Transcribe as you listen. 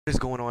What is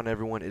going on,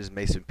 everyone? It is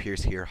Mason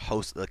Pierce here,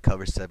 host of the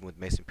Cover 7 with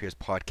Mason Pierce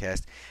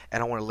podcast,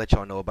 and I want to let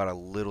y'all know about a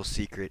little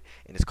secret,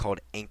 and it's called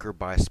Anchor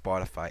by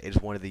Spotify. It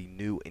is one of the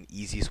new and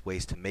easiest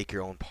ways to make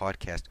your own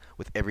podcast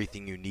with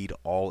everything you need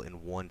all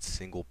in one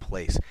single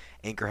place.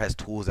 Anchor has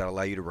tools that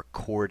allow you to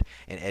record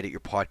and edit your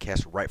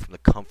podcast right from the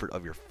comfort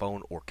of your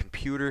phone or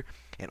computer,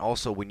 and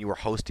also when you are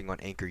hosting on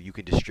Anchor, you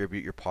can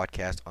distribute your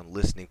podcast on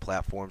listening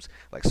platforms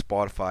like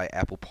Spotify,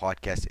 Apple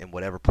Podcasts, and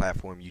whatever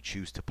platform you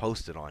choose to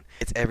post it on.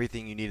 It's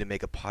everything you need to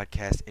make a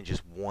podcast in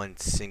just one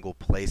single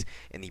place.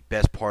 And the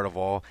best part of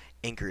all,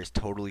 Anchor is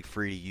totally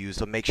free to use.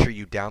 So make sure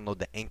you download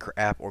the Anchor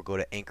app or go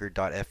to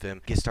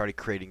anchor.fm. Get started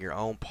creating your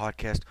own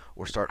podcast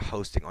or start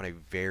hosting on a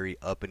very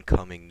up and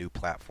coming new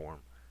platform.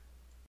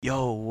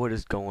 Yo, what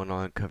is going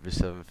on, Cover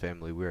 7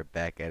 family? We're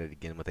back at it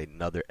again with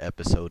another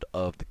episode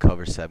of the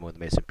Cover 7 with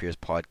Mason Pierce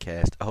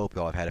podcast. I hope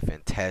y'all have had a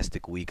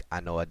fantastic week.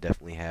 I know I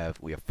definitely have.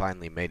 We have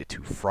finally made it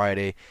to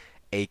Friday,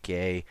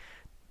 aka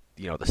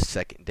the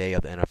second day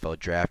of the NFL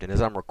draft. And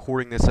as I'm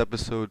recording this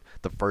episode,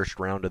 the first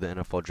round of the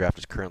NFL draft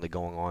is currently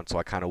going on, so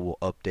I kind of will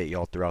update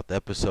y'all throughout the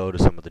episode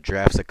of some of the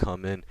drafts that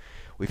come in.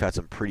 We've had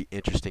some pretty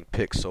interesting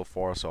picks so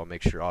far, so I'll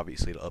make sure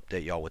obviously to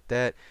update y'all with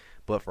that.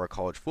 But for our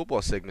college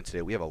football segment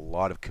today, we have a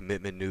lot of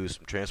commitment news,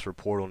 some transfer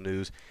portal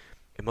news,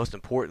 and most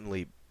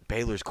importantly,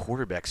 Baylor's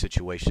quarterback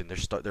situation.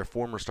 Their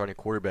former starting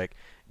quarterback,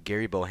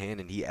 Gary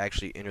Bohannon, he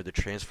actually entered the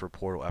transfer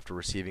portal after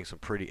receiving some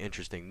pretty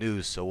interesting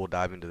news, so we'll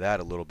dive into that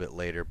a little bit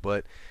later.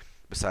 But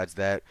besides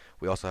that,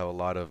 we also have a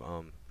lot of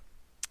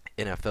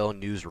NFL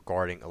news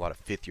regarding a lot of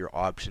fifth-year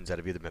options that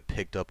have either been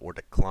picked up or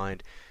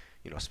declined,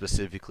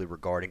 specifically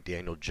regarding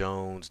Daniel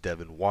Jones,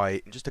 Devin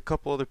White, and just a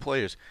couple other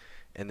players.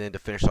 And then to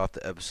finish off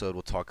the episode,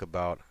 we'll talk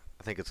about,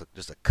 I think it's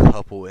just a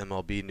couple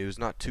MLB news,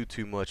 not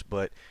too much,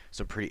 but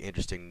some pretty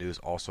interesting news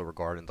also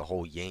regarding the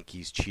whole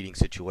Yankees cheating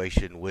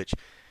situation, which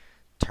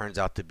turns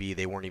out to be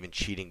they weren't even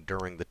cheating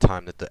during the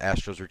time that the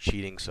Astros were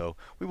cheating. So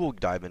we will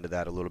dive into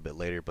that a little bit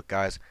later. But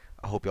guys,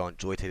 I hope y'all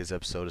enjoyed today's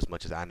episode as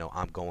much as I know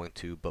I'm going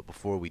to. But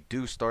before we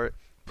do start,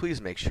 please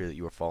make sure that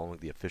you are following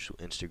the official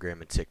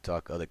Instagram and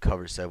TikTok of the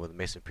Cover 7 with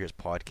Mason Pierce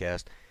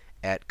podcast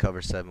at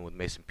Cover 7 with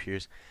Mason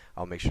Pierce.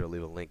 I'll make sure to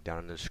leave a link down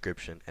in the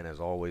description. And as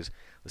always,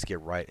 let's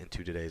get right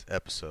into today's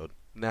episode.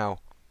 Now,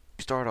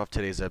 we start off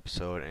today's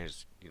episode, and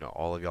as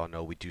all of y'all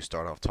know, we do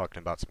start off talking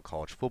about some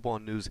college football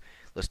news.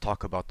 Let's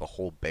talk about the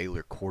whole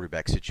Baylor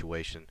quarterback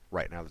situation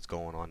right now that's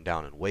going on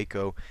down in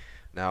Waco.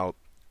 Now,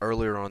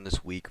 earlier on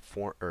this week,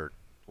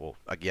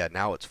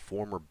 now it's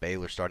former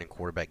Baylor starting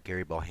quarterback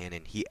Gary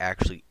Bohannon. He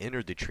actually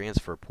entered the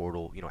transfer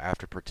portal,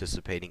 after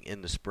participating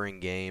in the spring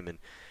game and,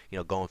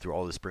 going through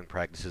all the spring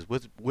practices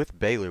with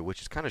Baylor,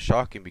 which is kind of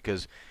shocking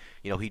because,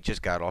 he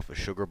just got off a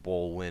Sugar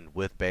Bowl win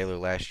with Baylor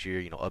last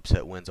year,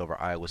 upset wins over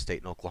Iowa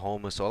State and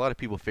Oklahoma. So a lot of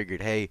people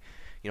figured, hey,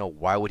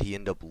 why would he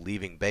end up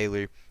leaving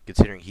Baylor,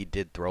 considering he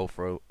did throw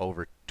for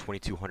over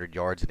 2,200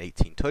 yards and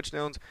 18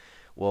 touchdowns?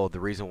 Well, the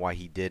reason why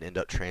he did end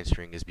up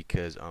transferring is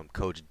because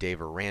Coach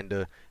Dave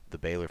Aranda, the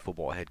Baylor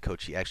football head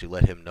coach, he actually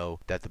let him know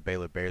that the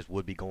Baylor Bears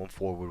would be going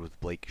forward with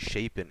Blake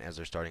Shapen as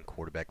their starting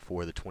quarterback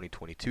for the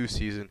 2022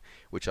 season,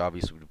 which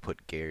obviously would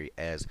put Gary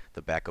as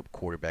the backup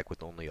quarterback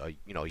with only a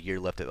year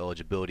left of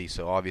eligibility.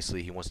 So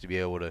obviously he wants to be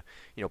able to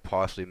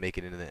possibly make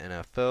it into the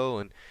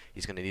NFL, and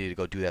he's going to need to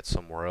go do that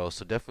somewhere else.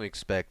 So definitely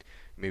expect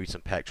maybe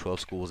some Pac-12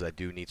 schools that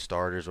do need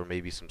starters, or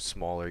maybe some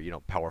smaller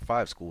Power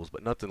 5 schools,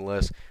 but nothing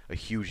less. A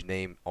huge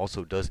name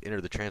also does enter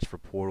the transfer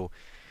portal.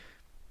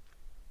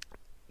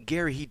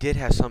 Gary, he did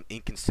have some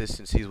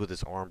inconsistencies with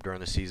his arm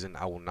during the season.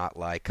 I will not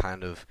lie.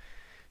 Kind of.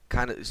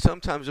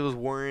 Sometimes it was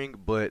worrying,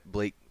 but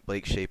Blake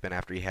Shapen,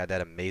 after he had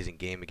that amazing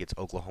game against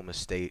Oklahoma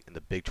State in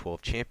the Big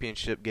 12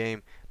 championship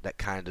game, that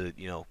kind of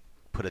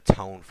put a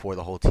tone for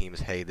the whole team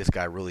as, hey, this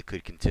guy really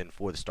could contend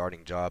for the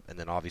starting job. And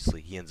then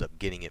obviously he ends up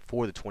getting it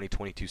for the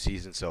 2022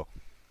 season. So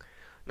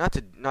not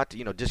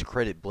to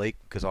discredit Blake,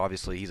 because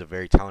obviously he's a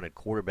very talented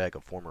quarterback,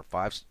 a former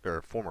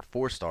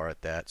 4-star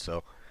at that.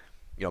 So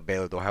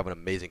Baylor, they'll have an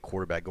amazing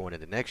quarterback going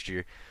into next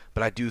year.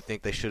 But I do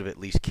think they should have at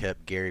least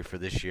kept Gary for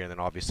this year. And then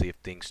obviously if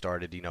things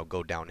started,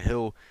 go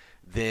downhill,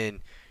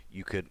 then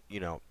you could,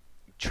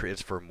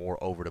 transfer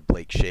more over to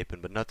Blake Shapen.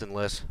 But nothing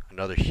less,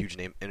 another huge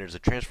name enters the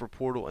transfer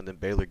portal, and then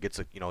Baylor gets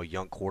a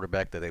young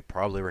quarterback that they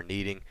probably were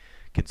needing,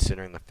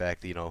 considering the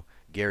fact that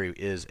Gary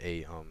is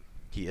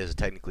he is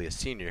technically a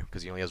senior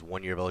because he only has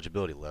 1 year of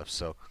eligibility left.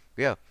 So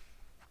yeah,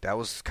 that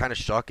was kind of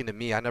shocking to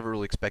me. I never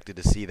really expected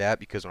to see that,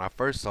 because when I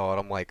first saw it,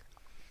 I'm like,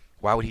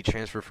 why would he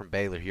transfer from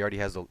Baylor? He already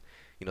has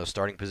the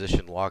starting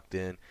position locked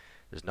in.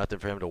 There's nothing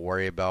for him to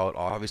worry about.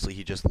 Obviously,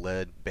 he just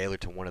led Baylor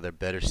to one of their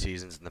better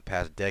seasons in the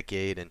past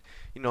decade. And,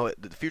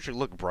 the future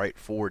looked bright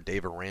for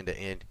Dave Aranda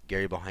and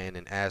Gary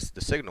Bohannon as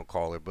the signal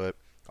caller. But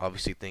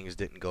obviously, things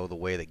didn't go the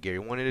way that Gary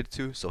wanted it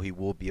to, so he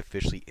will be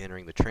officially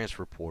entering the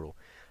transfer portal.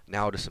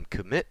 Now to some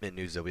commitment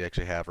news that we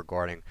actually have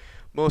regarding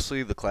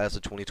mostly the class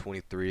of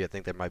 2023. I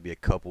think there might be a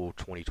couple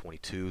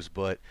 2022s,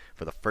 but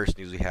for the first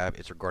news we have,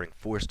 it's regarding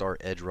four-star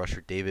edge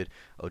rusher David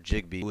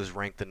Ojigbe, who was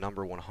ranked the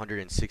number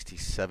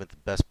 167th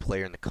best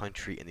player in the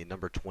country and the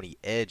number 20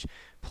 edge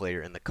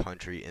player in the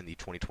country in the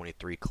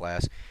 2023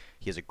 class.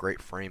 He has a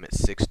great frame at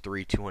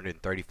 6'3",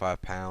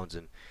 235 pounds,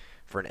 and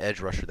for an edge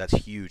rusher,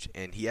 that's huge.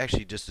 And he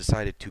actually just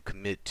decided to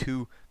commit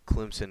to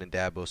Clemson and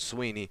Dabo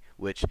Swinney,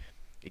 which,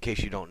 in case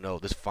you don't know,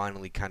 this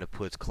finally kind of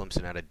puts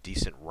Clemson at a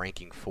decent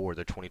ranking for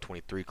their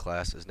 2023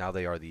 class, as now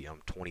they are the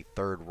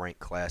 23rd ranked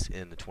class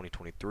in the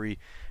 2023.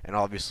 And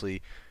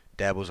obviously,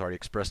 Dabo's already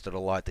expressed it a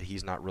lot that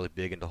he's not really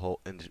big into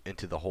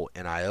the whole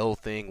NIL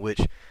thing,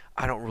 which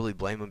I don't really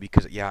blame him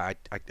because, yeah,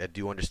 I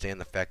do understand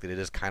the fact that it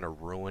is kind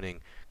of ruining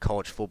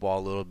college football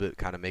a little bit,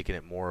 kind of making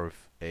it more of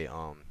a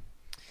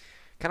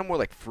kind of more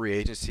like free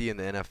agency in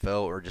the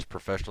NFL or just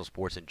professional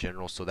sports in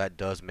general, so that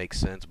does make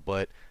sense,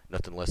 but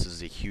nothing less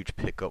is a huge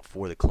pickup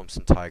for the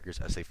Clemson Tigers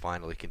as they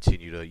finally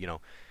continue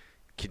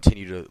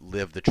to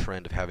live the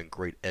trend of having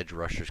great edge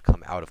rushers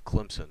come out of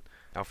Clemson.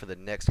 Now for the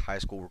next high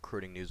school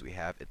recruiting news we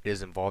have, it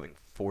is involving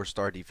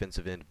four-star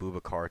defensive end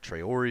Boubacar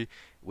Traore,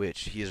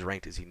 which he is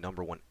ranked as the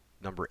number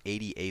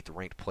 88th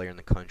ranked player in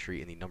the country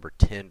and the number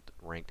 10th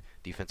ranked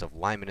defensive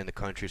lineman in the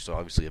country, so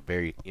obviously a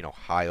very,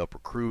 high up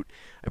recruit.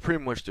 And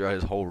pretty much throughout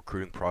his whole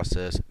recruiting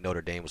process,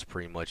 Notre Dame was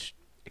pretty much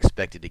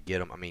expected to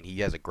get him. I mean, he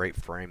has a great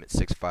frame at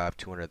 6'5",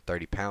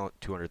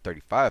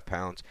 235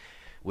 pounds,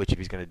 which if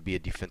he's going to be a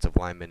defensive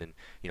lineman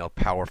in,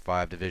 Power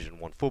 5 Division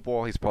I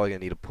football, he's probably going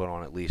to need to put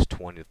on at least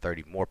 20 to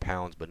 30 more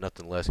pounds, but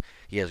nothing less.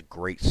 He has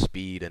great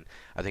speed, and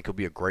I think he'll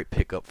be a great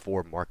pickup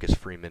for Marcus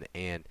Freeman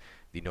and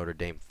the Notre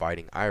Dame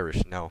Fighting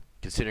Irish. Now,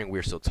 considering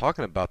we're still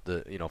talking about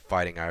the,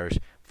 Fighting Irish,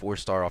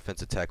 four-star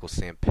offensive tackle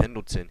Sam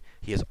Pendleton,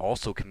 he has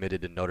also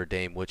committed to Notre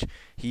Dame, which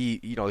he,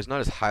 is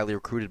not as highly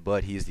recruited,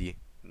 but he's the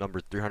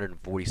number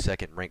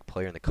 342nd ranked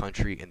player in the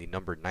country and the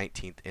number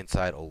 19th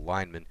inside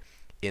lineman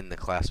in the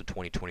class of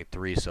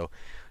 2023. So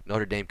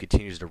Notre Dame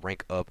continues to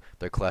rank up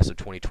their class of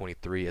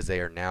 2023 as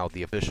they are now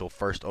the official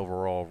first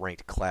overall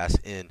ranked class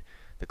in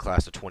the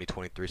class of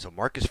 2023. So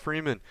Marcus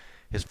Freeman,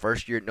 his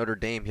first year at Notre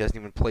Dame, he hasn't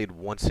even played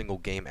one single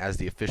game as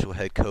the official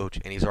head coach,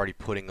 and he's already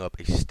putting up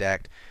a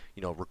stacked,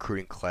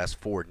 recruiting class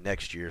for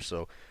next year.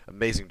 So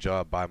amazing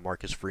job by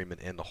Marcus Freeman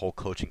and the whole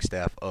coaching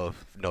staff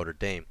of Notre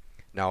Dame.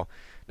 Now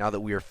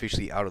that we are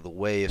officially out of the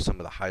way of some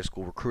of the high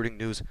school recruiting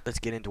news, let's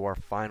get into our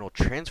final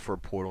transfer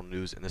portal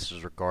news, and this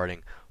is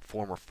regarding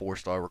former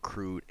four-star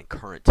recruit and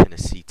current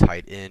Tennessee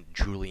tight end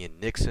Julian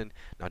Nixon.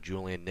 Now,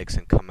 Julian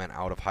Nixon, coming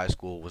out of high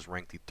school, was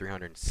ranked the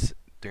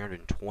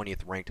 320th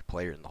ranked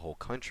player in the whole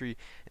country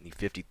and the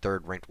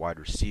 53rd ranked wide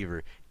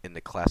receiver in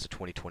the class of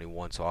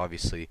 2021. So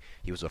obviously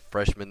he was a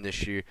freshman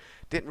this year.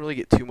 Didn't really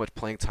get too much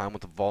playing time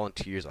with the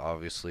Volunteers.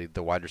 Obviously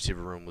the wide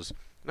receiver room was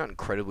not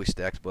incredibly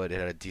stacked, but it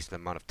had a decent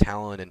amount of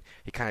talent, and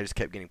he kind of just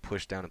kept getting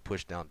pushed down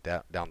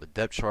the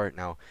depth chart.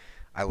 Now,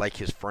 I like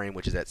his frame,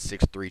 which is at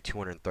 6'3",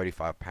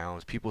 235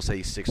 pounds. People say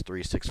he's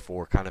 6'3",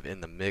 6'4", kind of in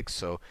the mix,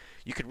 so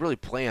you could really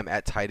play him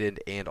at tight end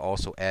and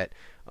also at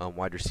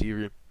wide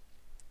receiver.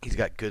 He's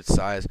got good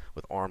size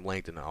with arm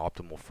length and an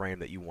optimal frame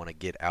that you want to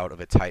get out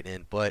of a tight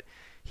end, but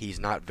he's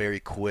not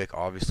very quick,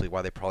 obviously,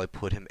 why they probably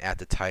put him at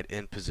the tight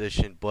end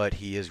position, but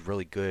he is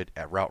really good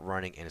at route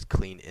running and is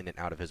clean in and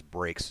out of his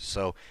breaks.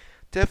 So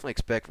definitely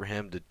expect for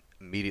him to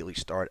immediately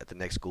start at the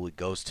next school he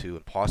goes to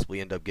and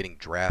possibly end up getting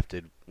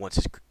drafted once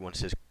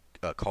his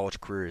college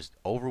career is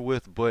over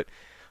with, but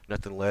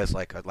nothing less,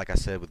 like I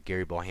said with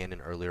Gary Bohannon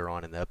earlier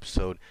on in the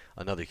episode,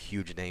 another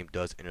huge name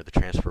does enter the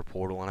transfer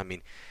portal. And I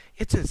mean,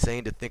 it's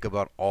insane to think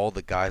about all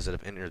the guys that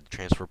have entered the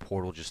transfer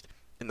portal just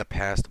in the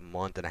past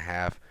month and a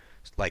half,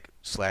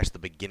 slash the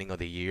beginning of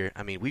the year.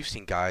 I mean, we've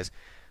seen guys,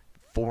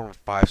 4-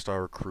 and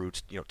 5-star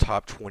recruits,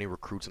 top 20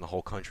 recruits in the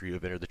whole country who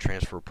have entered the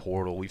transfer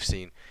portal. We've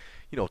seen,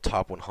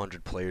 top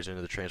 100 players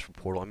into the transfer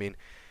portal. I mean,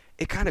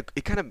 it kind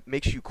of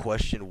makes you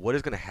question what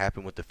is going to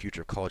happen with the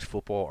future of college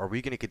football. Are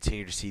we going to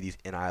continue to see these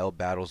NIL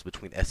battles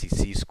between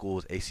SEC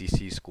schools,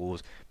 ACC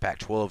schools,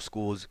 Pac-12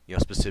 schools,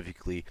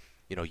 specifically,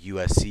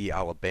 USC,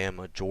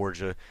 Alabama,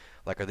 Georgia?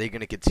 Like, are they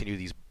going to continue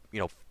these,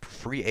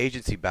 free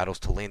agency battles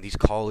to land these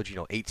college,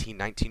 18,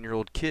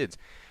 19-year-old kids?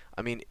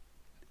 I mean,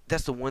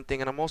 that's the one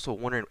thing, and I'm also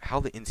wondering how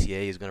the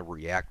NCAA is going to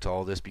react to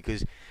all this,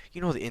 because the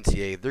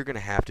NCAA, they're going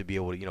to have to be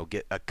able to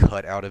get a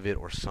cut out of it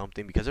or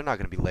something, because they're not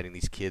going to be letting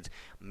these kids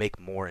make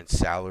more in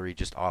salary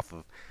just off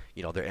of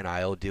their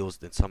NIL deals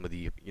than some of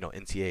the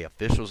NCAA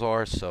officials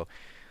are. So,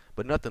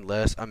 but nothing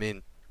less. I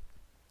mean,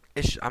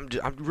 it's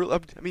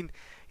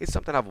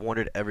something I've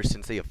wondered ever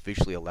since they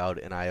officially allowed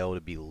NIL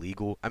to be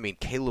legal. I mean,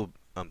 Caleb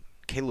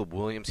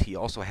Williams, he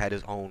also had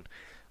his own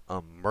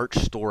merch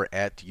store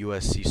at the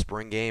USC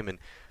spring game, and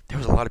there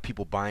was a lot of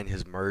people buying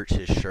his merch,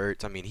 his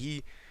shirts. I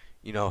mean,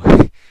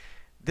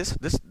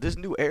 this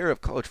new era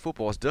of college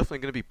football is definitely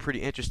going to be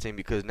pretty interesting,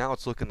 because now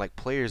it's looking like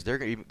players, they're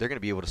going to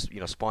be able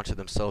to sponsor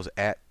themselves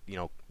at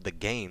the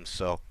games.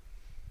 So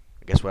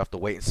I guess we'll have to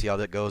wait and see how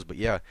that goes. But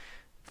yeah,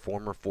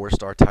 former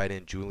four-star tight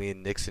end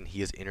Julian Nixon.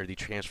 He has entered the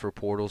transfer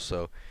portal,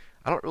 so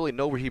I don't really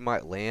know where he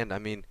might land. I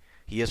mean,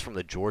 he is from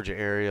the Georgia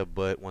area,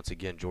 but once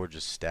again,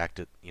 Georgia's stacked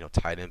at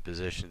tight end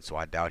position, so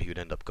I doubt he would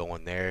end up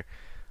going there.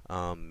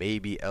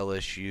 Maybe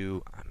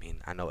LSU. I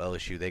mean, I know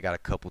LSU, they got a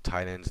couple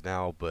tight ends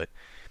now, but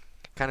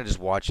kind of just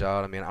watch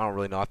out. I mean, I don't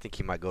really know. I think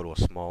he might go to a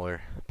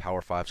smaller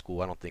Power 5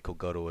 school. I don't think he'll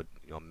go to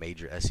a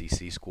major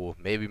SEC school.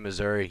 Maybe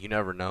Missouri. You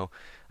never know.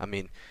 I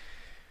mean,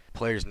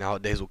 players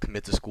nowadays will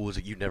commit to schools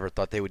that you never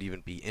thought they would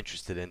even be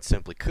interested in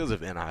simply because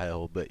of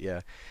NIL. But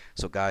yeah,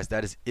 so guys,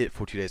 that is it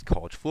for today's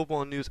college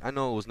football news. I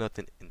know it was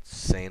nothing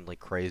insanely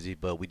crazy,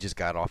 but we just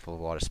got off of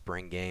a lot of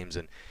spring games,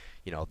 and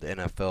the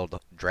NFL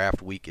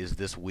draft week is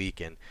this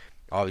week, and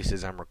obviously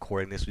as I'm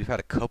recording this, we've had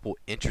a couple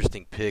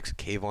interesting picks.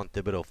 Kayvon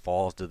Thibodeau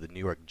falls to the New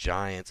York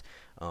Giants.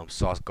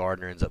 Sauce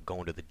Gardner ends up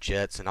going to the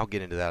Jets, and I'll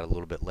get into that a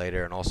little bit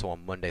later. And also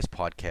on Monday's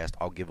podcast,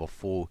 I'll give a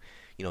full,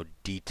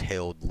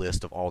 detailed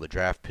list of all the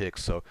draft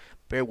picks. So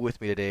bear with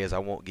me today, as I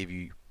won't give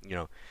you,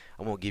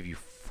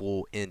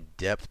 full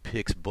in-depth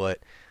picks, but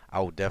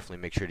I will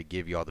definitely make sure to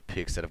give you all the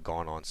picks that have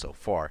gone on so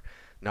far.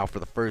 Now, for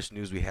the first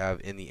news we have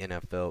in the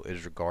NFL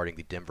is regarding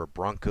the Denver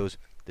Broncos.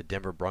 The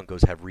Denver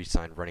Broncos have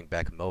re-signed running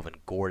back Melvin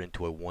Gordon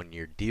to a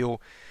one-year deal.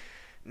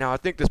 Now, I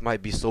think this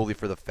might be solely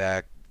for the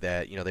fact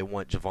that, they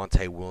want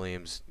Javonte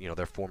Williams,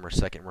 their former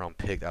second-round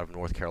pick out of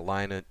North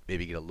Carolina,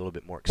 maybe get a little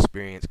bit more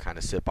experience, kind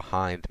of sit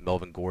behind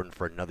Melvin Gordon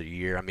for another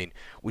year. I mean,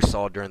 we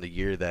saw during the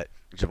year that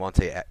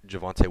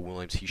Javonte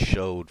Williams, he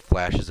showed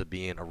flashes of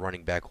being a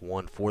running back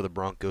one for the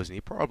Broncos, and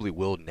he probably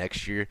will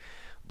next year.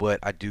 But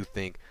I do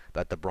think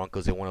that the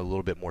Broncos, they want a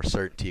little bit more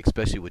certainty,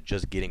 especially with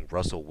just getting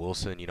Russell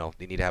Wilson.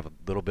 They need to have a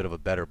little bit of a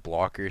better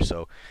blocker.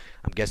 So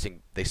I'm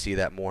guessing they see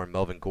that more in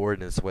Melvin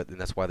Gordon, and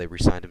that's why they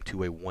re-signed him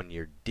to a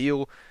one-year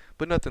deal.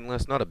 But nothing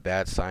less, not a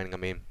bad signing. I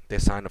mean, they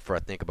signed him for, I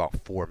think,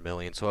 about $4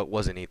 million, so it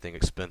wasn't anything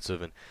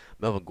expensive. And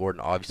Melvin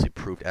Gordon obviously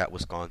proved at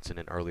Wisconsin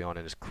and early on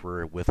in his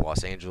career with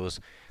Los Angeles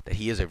that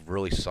he is a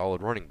really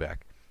solid running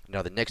back.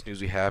 Now, the next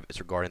news we have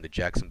is regarding the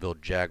Jacksonville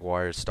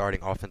Jaguars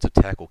starting offensive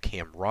tackle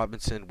Cam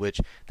Robinson,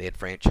 which they had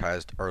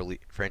franchise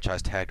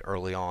tagged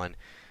early on,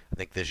 I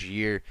think, this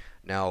year.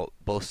 Now,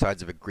 both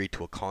sides have agreed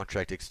to a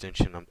contract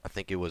extension. I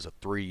think it was a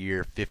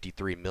 3-year,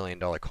 $53 million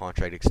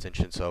contract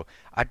extension. So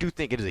I do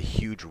think it is a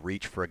huge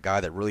reach for a guy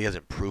that really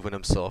hasn't proven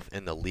himself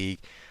in the league.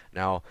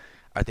 Now,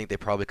 I think they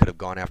probably could have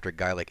gone after a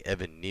guy like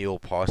Evan Neal,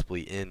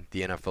 possibly in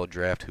the NFL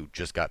draft, who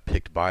just got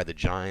picked by the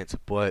Giants,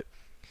 but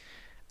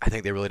I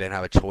think they really didn't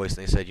have a choice,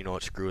 and they said, you know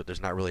what, screw it,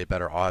 there's not really a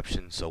better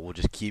option, so we'll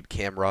just keep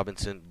Cam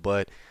Robinson.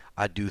 But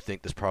I do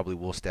think this probably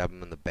will stab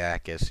him in the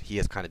back, as he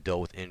has kind of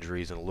dealt with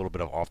injuries and a little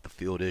bit of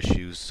off-the-field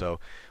issues, so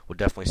we'll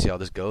definitely see how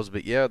this goes.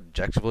 But yeah,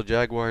 Jacksonville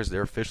Jaguars,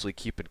 they're officially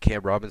keeping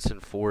Cam Robinson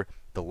for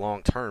the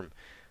long term.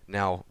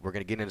 Now, we're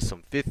going to get into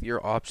some fifth-year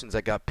options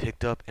that got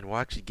picked up, and we'll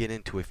actually get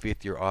into a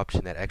fifth-year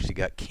option that actually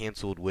got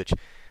canceled, which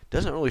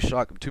doesn't really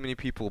shock too many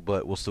people,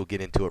 but we'll still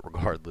get into it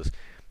regardless.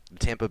 The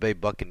Tampa Bay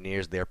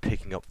Buccaneers, they're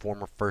picking up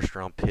former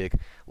first-round pick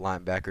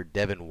linebacker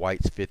Devin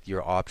White's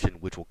fifth-year option,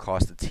 which will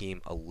cost the team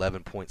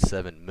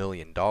 $11.7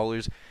 million.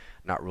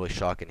 Not really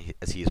shocking,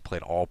 as he has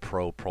played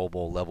all-pro, Pro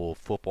Bowl level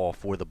football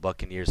for the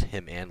Buccaneers,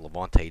 him and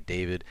Levante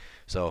David.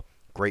 So,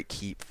 great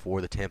keep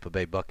for the Tampa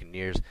Bay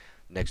Buccaneers.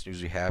 Next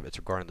news we have, it's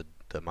regarding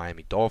the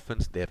Miami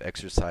Dolphins. They have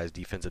exercised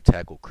defensive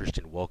tackle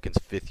Christian Wilkins'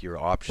 fifth-year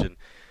option.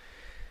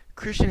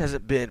 Christian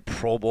hasn't been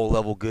Pro Bowl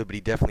level good, but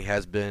he definitely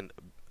has been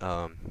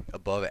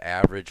above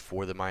average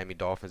for the Miami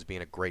Dolphins,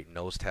 being a great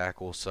nose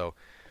tackle. So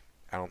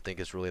I don't think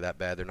it's really that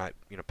bad. They're not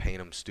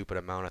paying him a stupid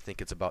amount. I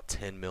think it's about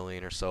 $10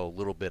 million or so, a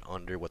little bit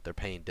under what they're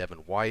paying Devin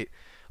White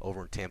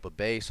over in Tampa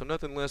Bay. So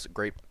nothing less,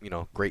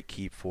 great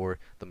keep for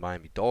the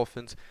Miami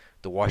Dolphins.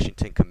 The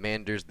Washington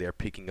Commanders, they're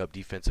picking up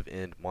defensive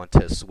end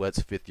Montez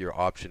Sweat's fifth-year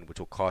option, which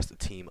will cost the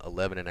team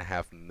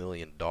 $11.5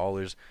 million.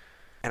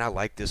 And I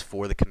like this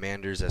for the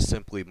Commanders, as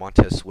simply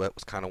Montez Sweat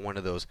was kind of one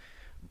of those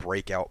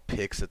breakout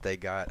picks that they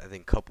got, I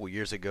think, a couple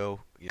years ago,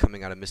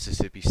 coming out of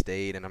Mississippi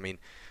State. And I mean,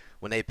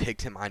 when they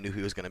picked him, I knew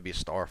he was going to be a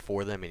star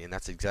for them, and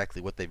that's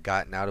exactly what they've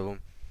gotten out of him.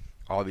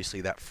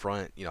 Obviously, that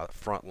front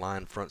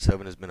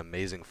seven has been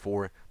amazing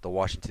for the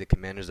Washington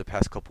Commanders the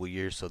past couple of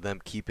years. So them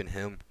keeping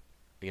him,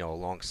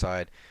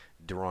 alongside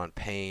Deron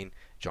Payne,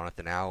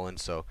 Jonathan Allen,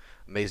 so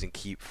amazing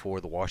keep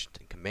for the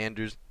Washington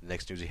Commanders. The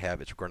next news we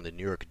have is regarding the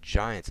New York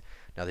Giants.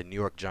 Now, the New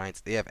York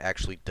Giants, they have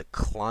actually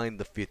declined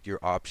the fifth-year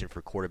option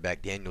for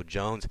quarterback Daniel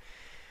Jones.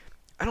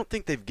 I don't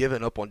think they've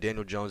given up on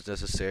Daniel Jones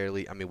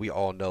necessarily. I mean, we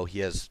all know he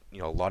has,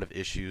 a lot of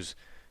issues,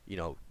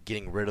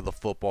 getting rid of the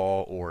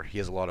football, or he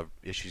has a lot of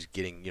issues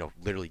getting,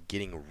 literally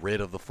getting rid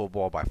of the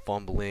football by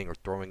fumbling or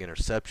throwing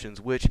interceptions,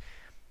 which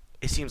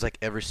it seems like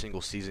every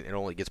single season it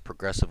only gets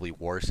progressively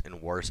worse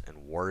and worse and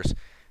worse.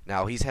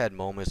 Now, he's had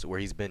moments where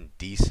he's been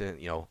decent,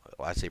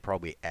 I'd say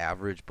probably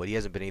average, but he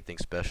hasn't been anything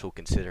special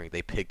considering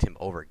they picked him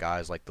over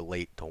guys like the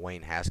late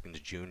Dwayne Haskins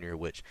Jr.,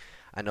 which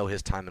I know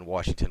his time in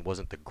Washington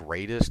wasn't the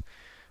greatest,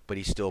 but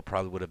he still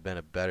probably would have been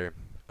a better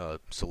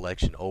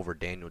selection over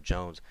Daniel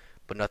Jones.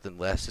 But nothing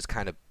less, it's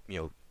kind of,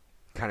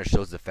 kind of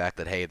shows the fact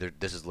that hey,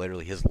 this is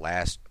literally his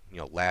last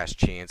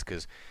chance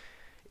because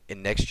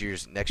in next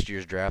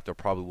year's draft there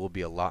probably will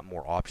be a lot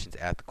more options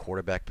at the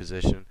quarterback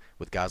position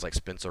with guys like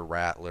Spencer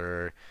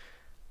Rattler,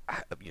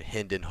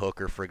 Hendon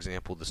Hooker, for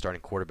example, the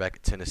starting quarterback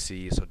at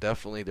Tennessee. So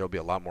definitely there'll be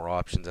a lot more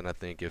options, and I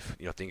think if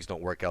things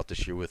don't work out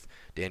this year with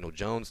Daniel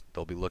Jones,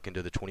 they'll be looking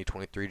to the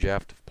 2023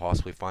 draft to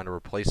possibly find a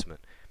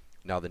replacement.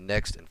 Now the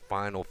next and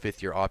final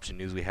fifth-year option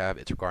news we have,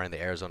 it's regarding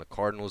the Arizona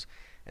Cardinals,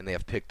 and they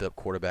have picked up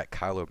quarterback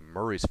Kyler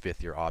Murray's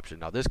fifth-year option.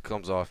 Now this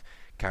comes off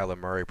Kyler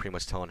Murray pretty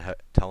much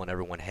telling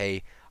everyone,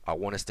 hey, I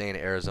want to stay in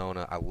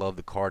Arizona. I love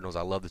the Cardinals.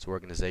 I love this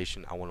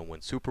organization. I want to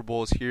win Super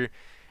Bowls here.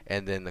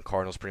 And then the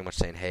Cardinals pretty much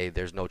saying, hey,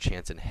 there's no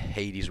chance in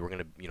Hades we're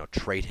going to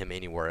trade him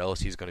anywhere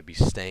else. He's going to be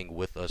staying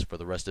with us for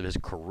the rest of his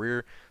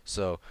career.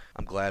 So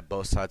I'm glad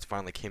both sides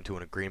finally came to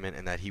an agreement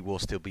and that he will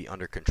still be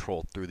under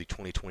control through the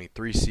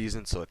 2023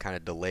 season. So it kind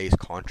of delays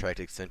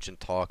contract extension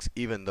talks,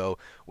 even though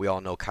we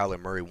all know Kyler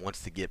Murray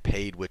wants to get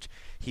paid, which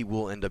he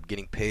will end up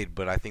getting paid.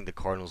 But I think the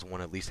Cardinals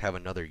want to at least have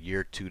another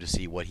year or two to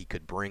see what he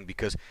could bring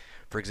because,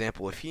 for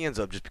example, if he ends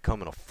up just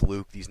becoming a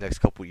fluke these next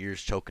couple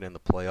years, choking in the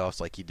playoffs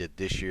like he did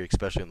this year,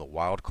 especially in the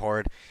wild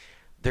card,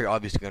 they're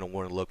obviously going to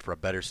want to look for a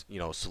better,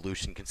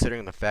 solution.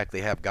 Considering the fact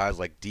they have guys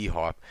like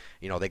D-Hop,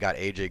 they got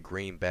AJ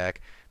Green back,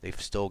 they've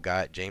still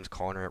got James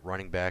Conner at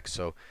running back,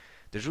 so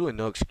there's really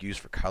no excuse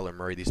for Kyler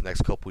Murray these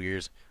next couple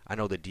years. I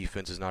know the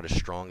defense is not as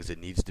strong as it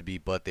needs to be,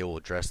 but they will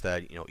address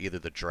that, either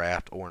the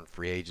draft or in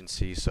free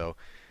agency. So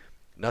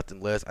nothing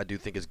less, I do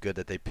think it's good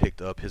that they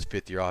picked up his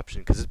fifth-year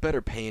option because it's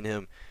better paying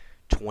him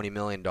 $20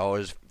 million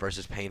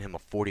versus paying him a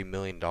 $40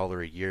 million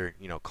a year,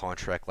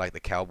 contract like the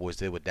Cowboys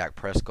did with Dak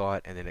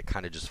Prescott, and then it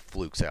kind of just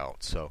flukes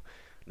out. So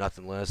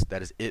nothing less.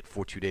 That is it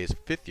for today's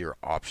fifth-year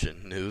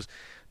option news.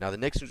 Now the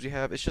next news we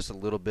have, it's just a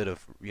little bit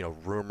of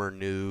rumor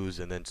news,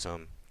 and then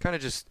some kind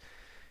of just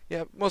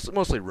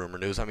mostly rumor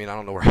news. I mean, I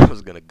don't know where I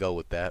was gonna go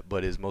with that,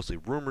 but it's mostly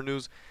rumor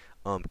news.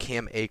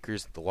 Cam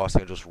Akers, the Los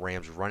Angeles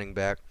Rams running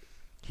back,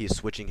 he is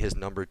switching his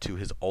number to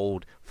his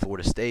old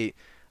Florida State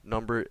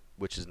number,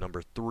 which is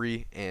number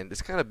 3, and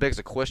this kind of begs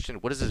the question,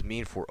 what does this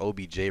mean for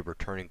OBJ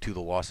returning to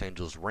the Los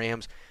Angeles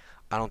Rams?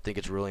 I don't think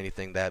it's really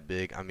anything that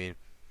big. I mean,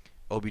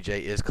 OBJ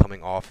is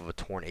coming off of a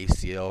torn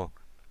ACL.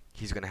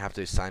 He's going to have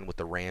to sign with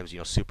the Rams,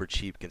 super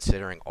cheap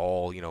considering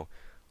all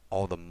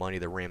the money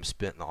the Rams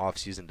spent in the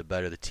offseason to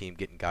better the team,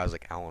 getting guys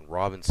like Allen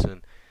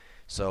Robinson.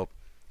 So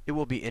it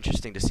will be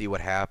interesting to see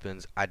what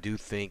happens. I do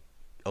think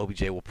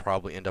OBJ will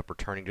probably end up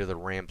returning to the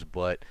Rams,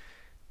 but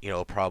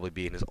probably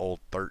be in his old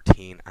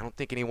 13. I don't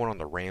think anyone on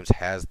the Rams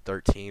has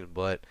 13,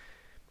 but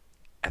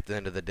at the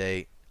end of the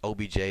day,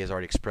 OBJ has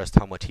already expressed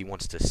how much he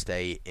wants to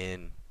stay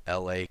in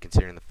LA,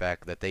 considering the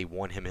fact that they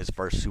won him his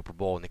first Super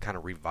Bowl and they kind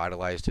of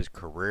revitalized his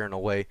career in a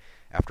way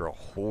after a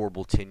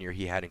horrible tenure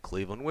he had in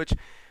Cleveland, which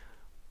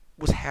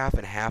was half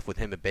and half with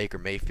him and Baker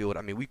Mayfield.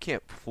 I mean, we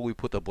can't fully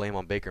put the blame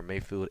on Baker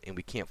Mayfield and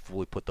we can't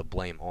fully put the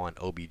blame on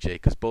OBJ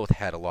because both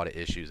had a lot of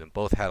issues and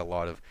both had a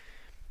lot of,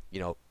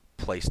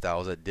 play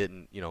styles that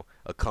didn't,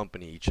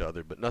 accompany each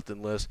other. But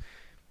nothing less,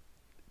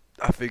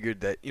 I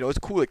figured that, it's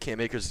cool that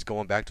Cam Akers is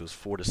going back to his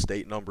Florida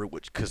State number,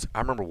 because I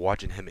remember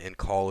watching him in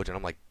college, and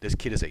I'm like, this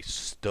kid is a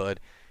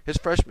stud. His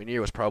freshman year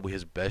was probably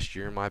his best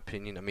year, in my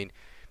opinion. I mean,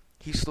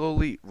 he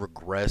slowly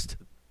regressed,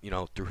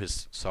 through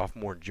his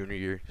sophomore and junior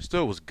year. He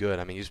still was good.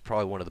 I mean, he's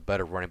probably one of the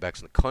better running backs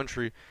in the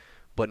country.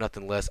 But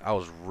nothing less, I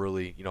was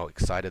really,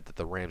 excited that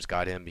the Rams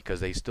got him because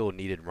they still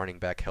needed running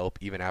back help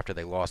even after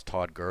they lost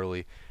Todd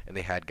Gurley and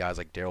they had guys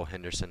like Darrell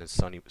Henderson and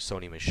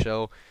Sony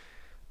Michel.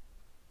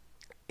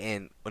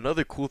 And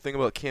another cool thing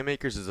about Cam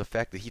Akers is the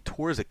fact that he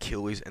tore his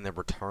Achilles and then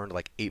returned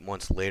like 8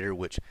 months later,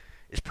 which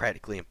is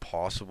practically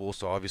impossible.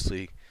 So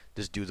obviously,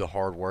 this dude's a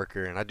hard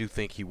worker, and I do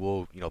think he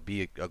will,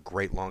 be a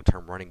great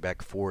long-term running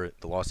back for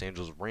the Los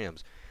Angeles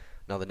Rams.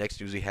 Now, the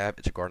next news we have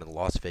is regarding the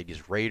Las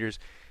Vegas Raiders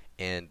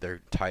and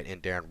their tight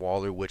end Darren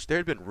Waller, which there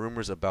had been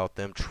rumors about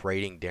them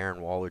trading Darren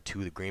Waller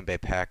to the Green Bay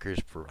Packers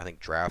for, I think,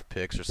 draft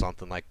picks or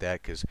something like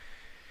that. Because,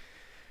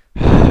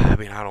 I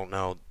mean, I don't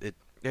know.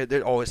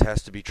 There always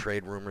has to be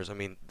trade rumors. I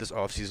mean, this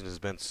offseason has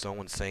been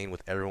so insane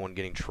with everyone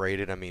getting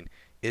traded. I mean,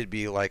 it'd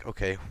be like,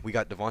 okay, we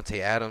got Devontae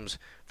Adams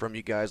from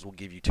you guys. We'll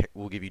give you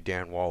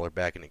Darren Waller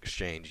back in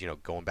exchange.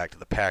 Going back to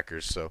the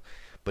Packers. So,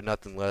 but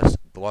nothing less.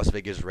 The Las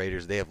Vegas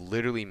Raiders, they have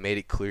literally made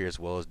it clear, as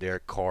well as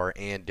Derek Carr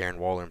and Darren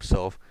Waller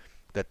himself,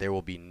 that there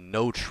will be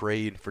no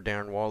trade for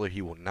Darren Waller.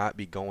 He will not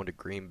be going to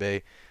Green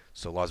Bay.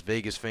 So Las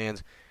Vegas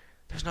fans,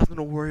 there's nothing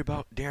to worry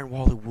about. Darren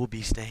Waller will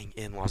be staying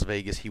in Las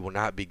Vegas. He will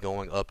not be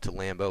going up to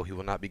Lambeau. He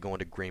will not be going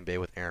to Green Bay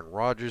with Aaron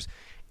Rodgers.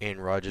 Aaron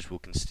Rodgers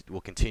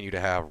will continue to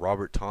have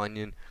Robert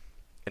Tonyan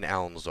and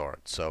Alan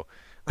Lazard. So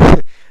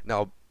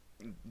now,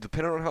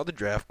 depending on how the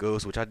draft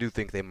goes, which I do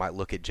think they might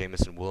look at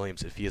Jamison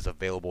Williams if he is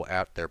available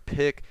at their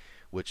pick,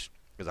 which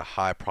is a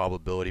high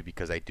probability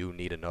because I do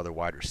need another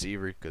wide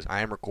receiver, because I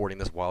am recording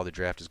this while the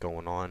draft is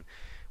going on,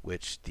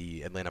 which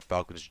the Atlanta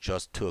Falcons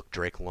just took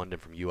Drake London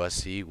from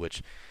USC,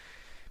 which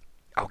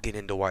I'll get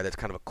into why that's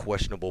kind of a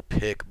questionable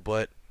pick.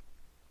 But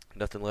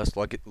Nothing less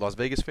like Las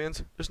Vegas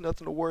fans. There's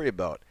nothing to worry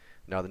about.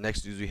 Now the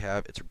next news we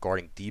have it's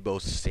regarding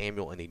Deebo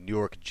Samuel and the New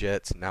York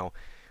Jets. The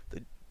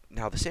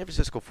the San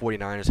Francisco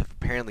 49ers have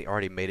apparently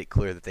already made it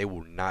clear that they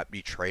will not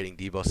be trading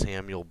Deebo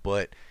Samuel,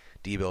 but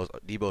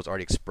Deebo's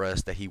already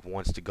expressed that he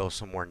wants to go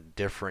somewhere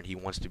different. He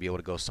wants to be able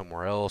to go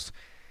somewhere else.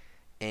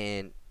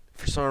 And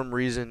for some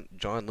reason,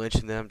 John Lynch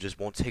and them just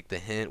won't take the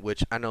hint,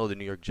 which I know the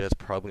New York Jets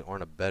probably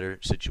aren't a better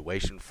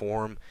situation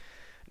for him.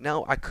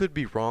 Now, I could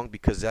be wrong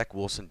because Zach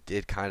Wilson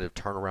did kind of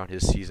turn around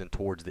his season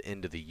towards the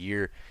end of the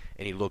year,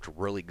 and he looked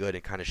really good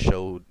and kind of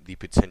showed the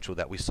potential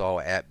that we saw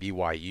at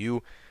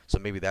BYU. So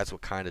maybe that's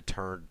what kind of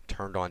turned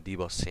on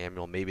Deebo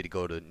Samuel, maybe to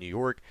go to New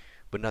York,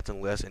 but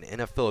nothing less. An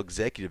NFL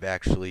executive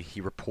actually, he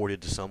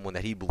reported to someone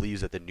that he believes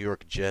that the New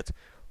York Jets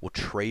will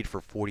trade for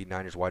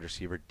 49ers wide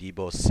receiver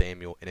Deebo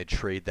Samuel in a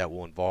trade that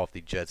will involve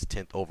the Jets'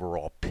 10th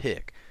overall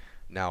pick.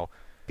 Now,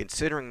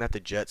 considering that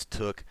the Jets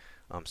took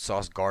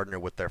Sauce Gardner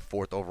with their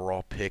 4th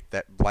overall pick,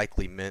 that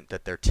likely meant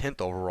that their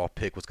 10th overall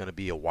pick was going to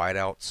be a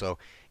wideout. So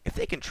if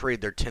they can trade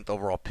their 10th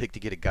overall pick to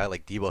get a guy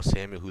like Deebo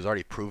Samuel, who's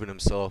already proven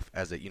himself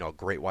as a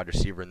great wide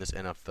receiver in this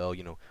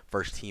NFL,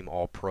 first team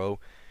All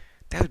Pro,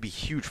 that would be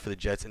huge for the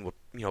Jets and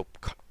would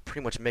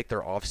pretty much make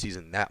their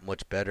offseason that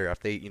much better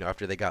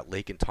after they got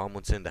Laken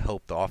Tomlinson to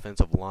help the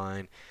offensive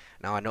line.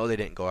 Now I know they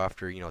didn't go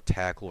after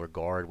tackle or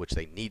guard, which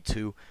they need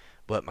to.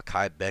 But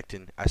Mekhi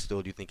Becton, I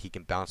still do think he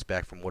can bounce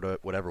back from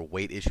whatever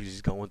weight issues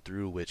he's going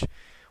through, which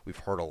we've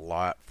heard a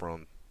lot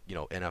from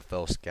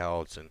NFL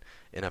scouts and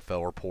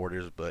NFL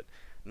reporters. But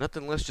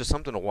nothing less, just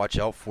something to watch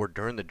out for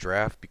during the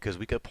draft because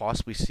we could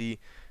possibly see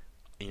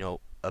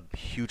a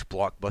huge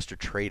blockbuster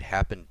trade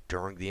happen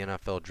during the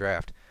NFL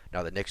draft.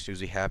 Now the next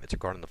news we have it's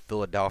regarding the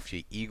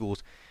Philadelphia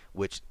Eagles,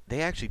 which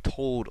they actually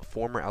told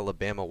former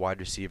Alabama wide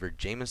receiver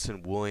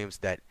Jameson Williams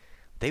that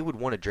they would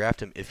want to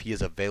draft him if he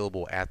is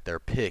available at their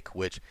pick,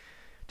 which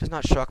does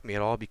not shock me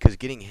at all because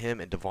getting him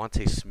and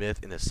Devontae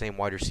Smith in the same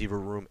wide receiver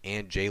room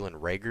and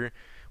Jalen Reagor,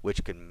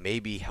 which could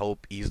maybe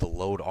help ease the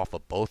load off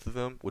of both of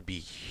them, would be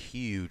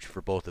huge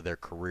for both of their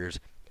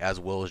careers, as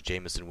well as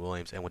Jameson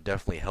Williams, and would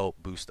definitely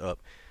help boost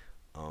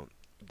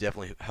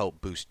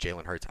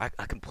Jalen Hurts.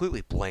 I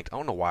completely blanked. I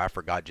don't know why I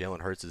forgot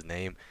Jalen Hurts'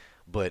 name,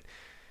 but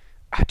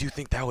I do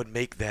think that would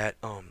make that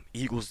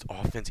Eagles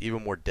offense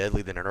even more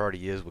deadly than it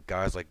already is with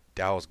guys like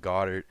Dallas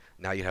Goedert.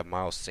 Now you have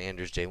Miles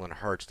Sanders, Jalen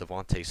Hurts,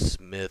 Devontae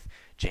Smith,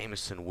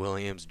 Jameson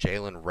Williams,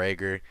 Jalen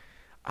Reagor.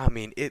 I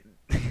mean,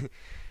 the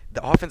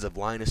offensive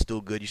line is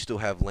still good. You still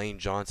have Lane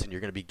Johnson.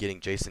 You're going to be getting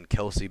Jason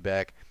Kelce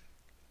back.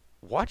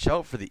 Watch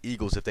out for the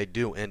Eagles if they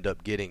do end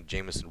up getting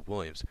Jameson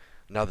Williams.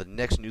 Now the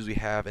next news we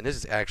have, and this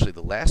is actually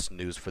the last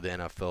news for the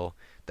NFL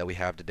that we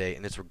have today,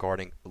 and it's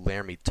regarding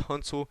Laramie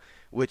Tunsil,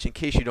 which in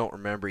case you don't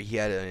remember, he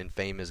had an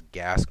infamous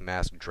gas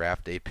mask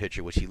draft day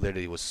picture, which he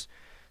literally was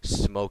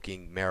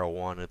smoking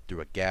marijuana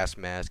through a gas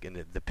mask, and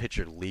the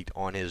picture leaked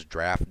on his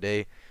draft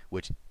day,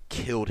 which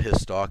killed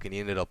his stock, and he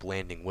ended up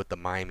landing with the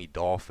Miami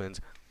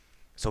Dolphins.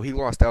 So he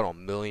lost out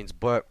on millions,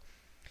 but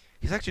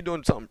he's actually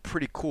doing something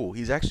pretty cool.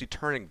 He's actually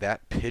turning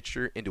that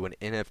picture into an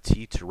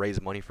NFT to raise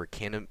money for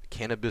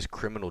cannabis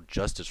criminal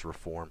justice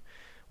reform,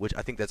 which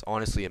I think that's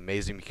honestly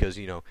amazing because,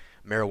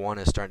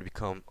 marijuana is starting to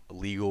become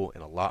illegal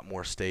in a lot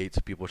more states.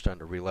 People are starting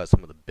to realize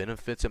some of the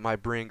benefits it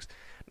might bring.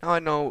 Now, I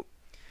know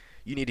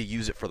you need to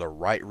use it for the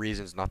right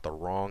reasons, not the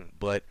wrong,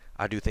 but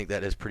I do think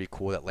that is pretty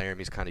cool that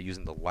Laramie's kind of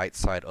using the light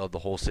side of the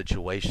whole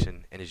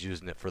situation and is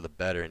using it for the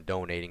better and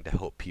donating to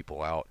help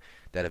people out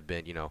that have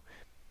been,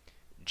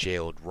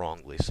 jailed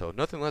wrongly. So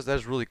nothing less, that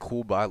is really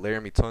cool by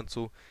Laramie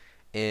Tunsil.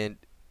 And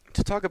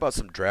to talk about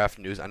some draft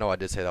news, I know I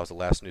did say that was the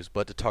last news,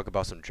 but to talk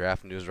about some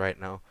draft news right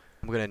now,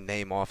 I'm going to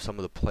name off some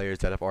of the players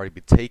that have already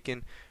been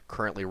taken.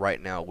 Currently,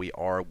 right now, we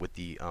are with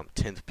the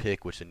 10th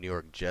pick, which the New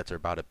York Jets are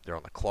they're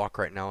on the clock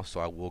right now, so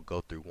I will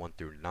go through 1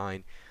 through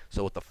 9.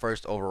 So with the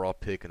first overall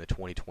pick in the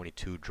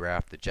 2022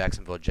 draft, the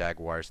Jacksonville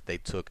Jaguars, they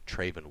took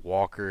Travon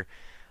Walker.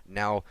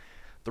 Now,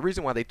 the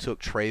reason why they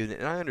took Travon,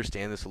 and I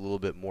understand this a little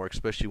bit more,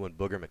 especially when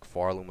Booger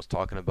McFarland was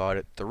talking about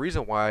it, the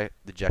reason why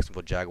the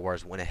Jacksonville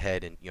Jaguars went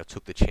ahead and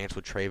took the chance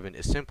with Travon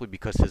is simply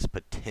because his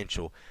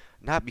potential,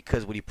 not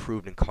because what he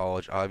proved in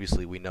college.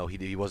 Obviously, we know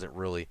he wasn't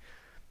really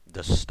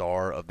the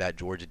star of that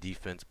Georgia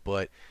defense,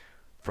 but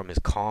from his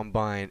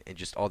combine and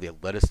just all the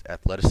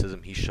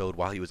athleticism he showed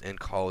while he was in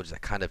college,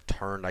 that kind of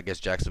turned, I guess,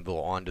 Jacksonville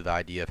on to the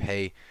idea of,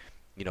 hey,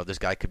 this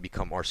guy could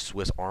become our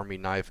Swiss Army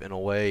knife in a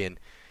way, and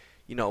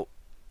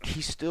he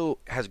still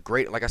has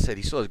great, like I said,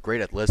 he still has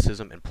great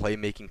athleticism and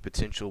playmaking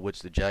potential,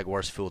 which the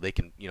Jaguars feel they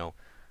can,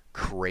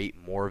 create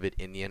more of it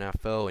in the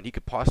NFL, and he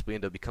could possibly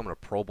end up becoming a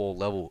Pro Bowl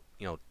level,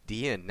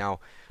 DN. Now,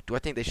 do I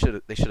think they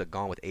should have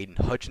gone with Aiden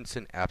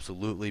Hutchinson?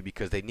 Absolutely,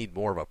 because they need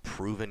more of a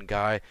proven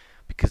guy,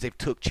 because they've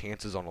took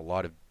chances on a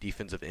lot of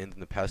defensive ends in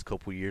the past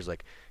couple of years,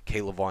 like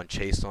Kayvon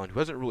Chason, who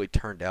hasn't really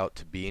turned out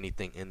to be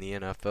anything in the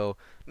NFL.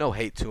 No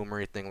hate to him or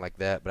anything like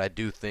that, but I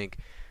do think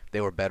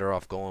they were better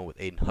off going with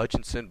Aiden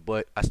Hutchinson,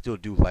 but I still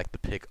do like the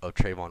pick of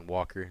Travon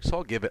Walker. So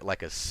I'll give it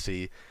like a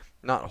C.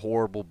 Not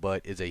horrible,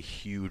 but is a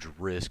huge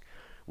risk,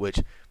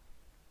 which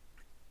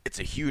it's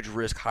a huge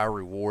risk, high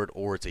reward,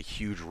 or it's a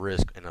huge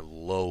risk and a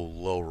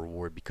low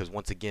reward because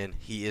once again,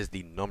 he is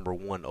the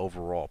 #1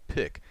 overall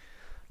pick.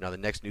 Now, the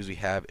next news we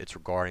have, it's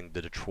regarding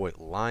the Detroit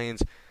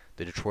Lions.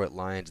 The Detroit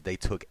Lions, they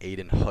took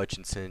Aiden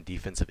Hutchinson,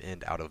 defensive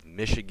end out of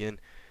Michigan.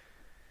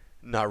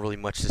 Not really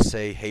much to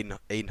say.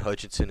 Aiden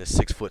Hutchinson is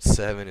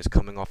 6'7", is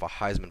coming off a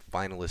Heisman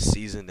finalist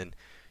season, and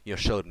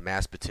showed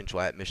mass potential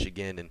at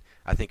Michigan, and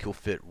I think he'll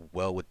fit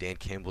well with Dan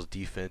Campbell's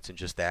defense and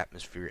just the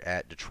atmosphere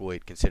at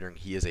Detroit, considering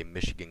he is a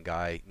Michigan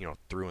guy,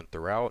 through and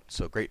throughout.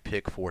 So great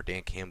pick for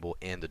Dan Campbell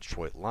and the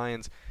Detroit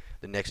Lions.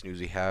 The next news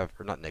we have,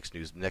 or not next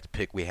news, the next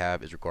pick we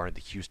have is regarding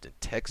the Houston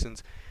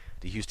Texans.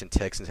 The Houston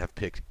Texans have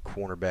picked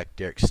cornerback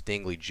Derek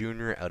Stingley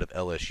Jr. out of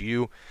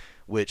LSU,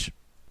 which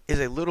is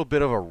a little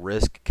bit of a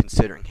risk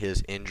considering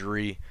his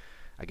injury.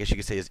 I guess you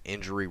could say his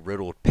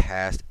injury-riddled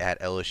past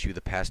at LSU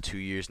the past 2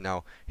 years.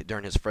 Now,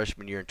 during his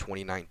freshman year in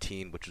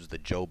 2019, which was the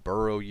Joe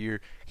Burrow year,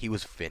 he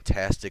was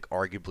fantastic,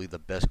 arguably the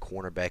best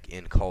cornerback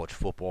in college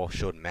football,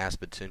 showed mass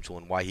potential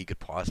and why he could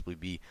possibly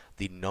be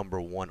the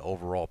 #1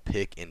 overall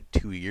pick in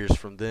 2 years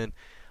from then.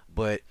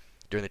 But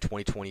during the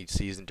 2020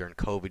 season, during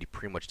COVID, he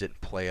pretty much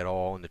didn't play at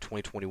all. In the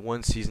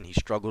 2021 season, he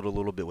struggled a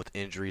little bit with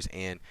injuries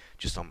and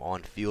just some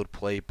on-field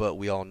play. But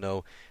we all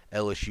know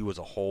LSU as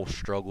a whole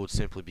struggled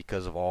simply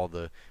because of all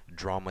the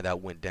drama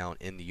that went down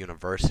in the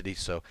university.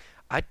 So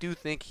I do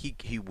think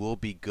he will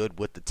be good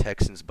with the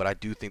Texans, but I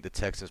do think the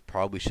Texans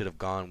probably should have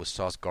gone with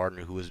Sauce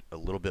Gardner, who is a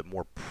little bit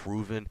more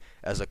proven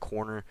as a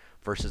corner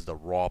versus the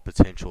raw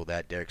potential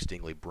that Derek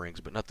Stingley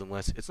brings. But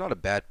nonetheless, it's not a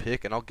bad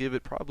pick, and I'll give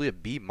it probably a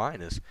B-.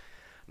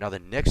 Now, the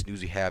next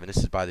news we have, and this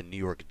is by the New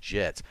York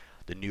Jets.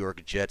 The New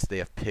York Jets, they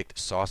have picked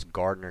Sauce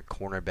Gardner,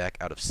 cornerback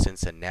out of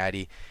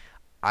Cincinnati.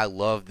 I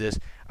love this.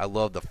 I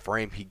love the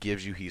frame he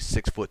gives you. He's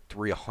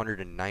 6'3",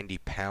 190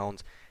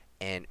 pounds,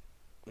 and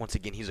once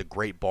again, he's a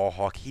great ball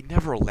hawk. He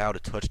never allowed a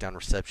touchdown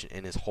reception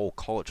in his whole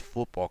college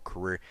football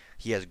career.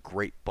 He has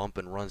great bump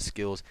and run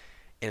skills,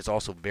 and it's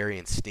also very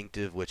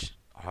instinctive, which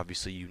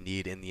obviously you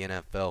need in the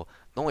NFL.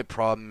 The only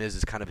problem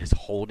is kind of his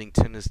holding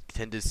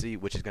tendency,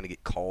 which is going to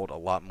get called a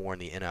lot more in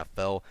the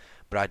NFL.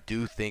 But I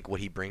do think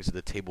what he brings to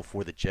the table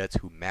for the Jets,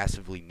 who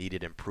massively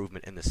needed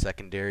improvement in the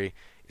secondary,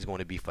 is going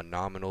to be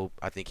phenomenal.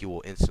 I think he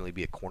will instantly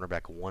be a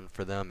cornerback 1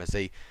 for them, as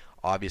they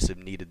obviously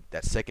needed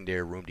that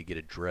secondary room to get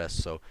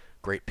addressed. So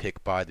great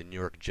pick by the New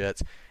York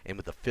Jets. And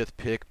with the 5th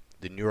pick,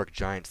 the New York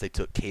Giants, they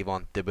took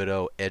Kayvon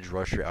Thibodeau, edge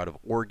rusher out of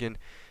Oregon.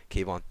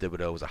 Kayvon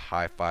Thibodeau was a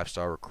high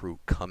 5-star recruit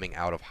coming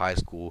out of high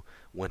school,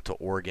 went to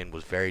Oregon,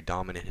 was very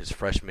dominant his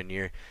freshman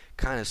year,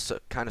 kind of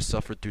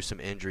suffered through some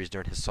injuries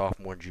during his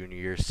sophomore and junior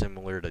year,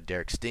 similar to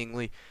Derek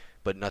Stingley,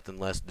 but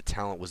nonetheless, the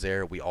talent was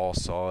there. We all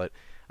saw it.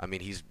 I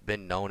mean, he's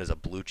been known as a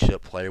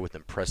blue-chip player with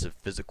impressive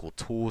physical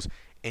tools,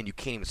 and you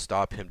can't even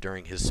stop him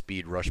during his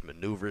speed rush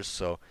maneuvers,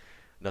 so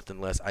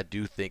nonetheless, I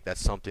do think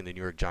that's something the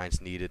New York Giants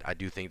needed. I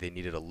do think they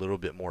needed a little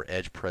bit more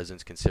edge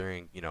presence,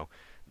 considering,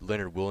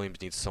 Leonard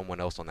Williams needs someone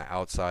else on the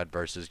outside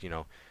versus,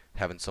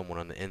 having someone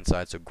on the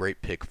inside. So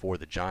great pick for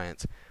the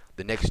Giants.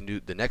 The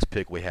next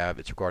pick we have,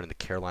 it's regarding the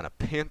Carolina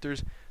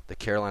Panthers. The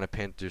Carolina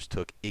Panthers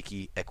took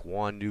Ike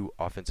Ekwonu,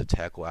 offensive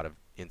tackle out of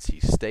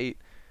NC State.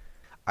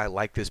 I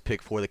like this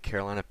pick for the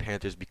Carolina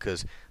Panthers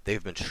because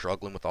they've been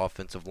struggling with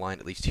offensive line,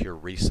 at least here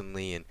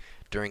recently, and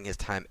during his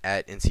time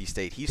at NC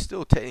State, he's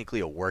still technically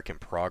a work in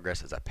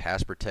progress as a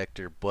pass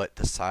protector, but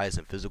the size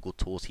and physical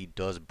tools he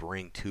does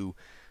bring to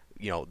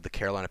the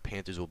Carolina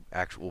Panthers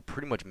will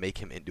pretty much make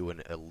him into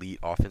an elite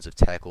offensive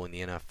tackle in the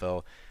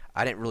NFL.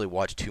 I didn't really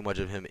watch too much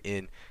of him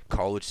in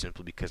college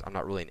simply because I'm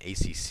not really an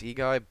ACC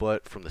guy,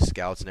 but from the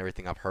scouts and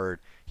everything I've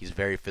heard, he's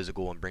very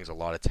physical and brings a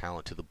lot of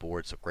talent to the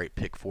board, so great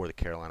pick for the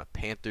Carolina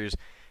Panthers.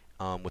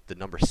 With the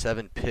number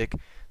 7 pick,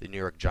 the New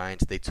York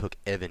Giants, they took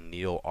Evan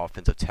Neal,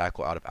 offensive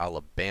tackle out of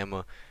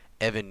Alabama.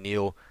 Evan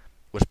Neal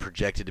was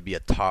projected to be a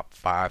top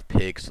 5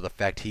 pick, so the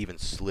fact he even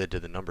slid to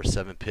the number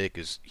 7 pick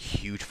is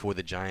huge for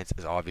the Giants,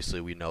 as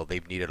obviously we know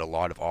they've needed a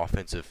lot of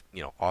offensive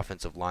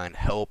line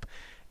help,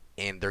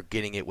 and they're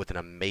getting it with an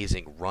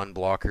amazing run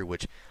blocker,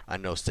 which I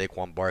know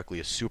Saquon Barkley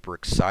is super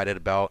excited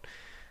about.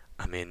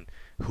 I mean,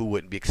 who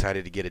wouldn't be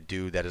excited to get a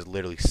dude that is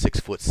literally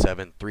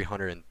 6'7",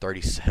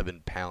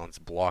 337 pounds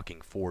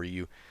blocking for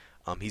you?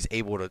 He's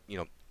able to,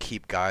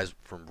 keep guys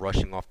from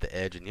rushing off the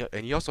edge,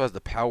 and he also has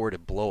the power to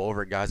blow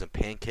over guys and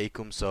pancake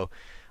them. So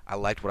I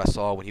liked what I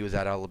saw when he was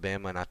at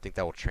Alabama, and I think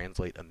that will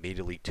translate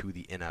immediately to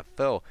the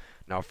NFL.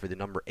 Now for the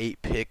number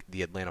 8 pick,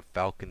 the Atlanta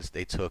Falcons,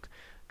 they took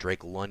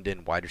Drake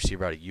London, wide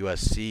receiver out of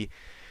USC.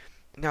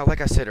 Now,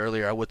 like I said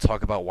earlier, I would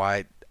talk about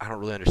why I don't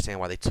really understand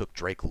why they took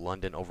Drake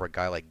London over a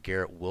guy like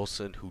Garrett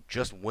Wilson, who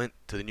just went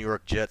to the New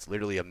York Jets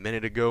literally a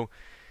minute ago.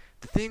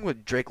 The thing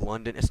with Drake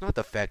London, it's not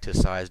the fact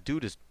his size.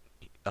 Dude is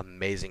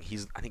amazing.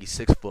 I think he's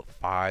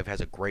 6'5",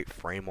 has a great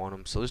frame on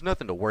him, so there's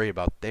nothing to worry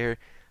about there.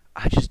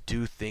 I just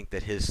do think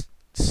that his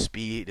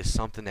speed is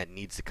something that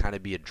needs to kind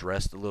of be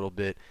addressed a little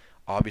bit.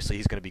 Obviously,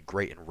 he's going to be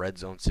great in red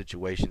zone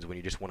situations when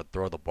you just want to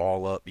throw the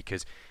ball up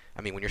because,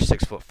 I mean, when you're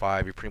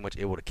 6'5", you're pretty much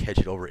able to catch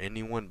it over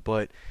anyone.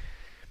 But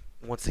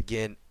once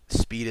again,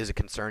 Speed is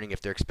concerning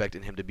if they're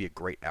expecting him to be a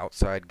great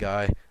outside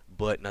guy,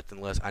 but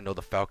nonetheless, I know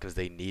the Falcons,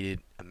 they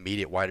needed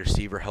immediate wide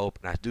receiver help,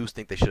 and I do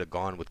think they should have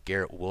gone with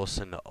Garrett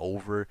Wilson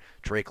over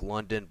Drake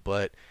London,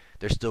 but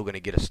they're still going to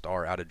get a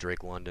star out of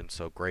Drake London,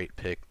 so great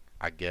pick,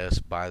 I guess,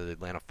 by the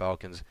Atlanta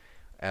Falcons.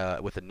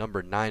 With the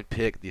number 9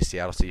 pick, the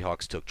Seattle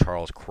Seahawks took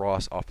Charles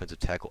Cross, offensive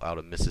tackle out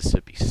of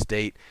Mississippi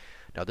State.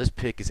 Now, this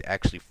pick is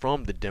actually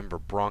from the Denver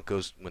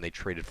Broncos when they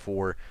traded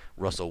for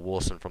Russell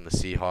Wilson from the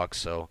Seahawks.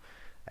 So,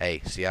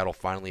 hey, Seattle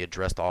finally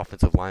addressed the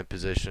offensive line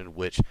position,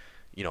 which,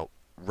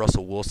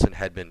 Russell Wilson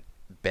had been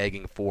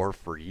begging for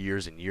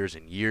years and years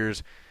and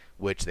years,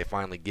 which they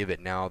finally give it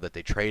now that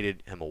they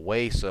traded him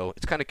away. So,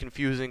 it's kind of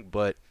confusing,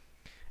 but,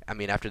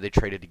 after they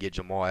traded to get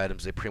Jamal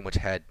Adams, they pretty much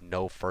had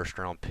no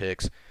first-round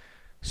picks.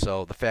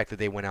 So the fact that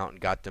they went out and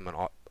got them an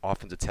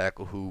offensive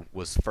tackle who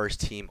was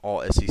first-team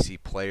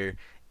All-SEC player,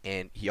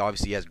 and he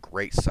obviously has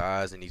great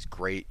size, and he's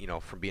great,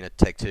 from being a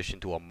tactician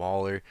to a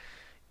mauler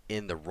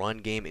in the run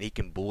game, and he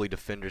can bully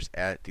defenders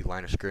at the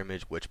line of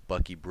scrimmage, which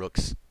Bucky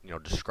Brooks,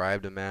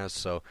 described him as.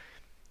 So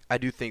I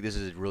do think this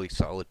is a really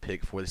solid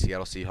pick for the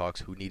Seattle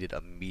Seahawks, who needed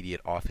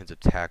immediate offensive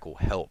tackle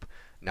help.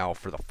 Now,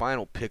 for the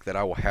final pick that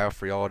I will have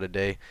for y'all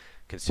today,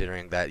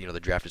 considering that the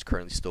draft is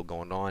currently still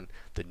going on,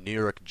 the New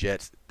York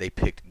Jets, they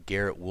picked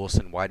Garrett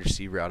Wilson, wide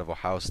receiver out of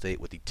Ohio State,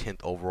 with the 10th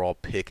overall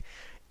pick,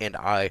 and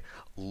I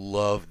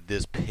love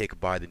this pick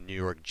by the New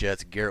York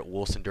Jets. Garrett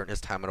Wilson, during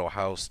his time at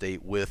Ohio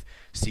State with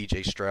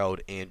C.J.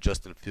 Stroud and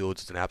Justin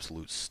Fields, is an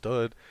absolute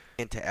stud.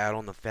 And to add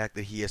on the fact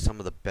that he has some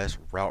of the best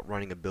route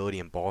running ability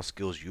and ball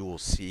skills you will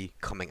see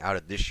coming out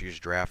of this year's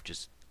draft,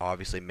 just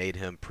obviously made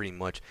him pretty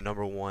much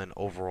number 1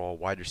 overall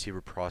wide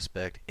receiver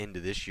prospect into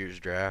this year's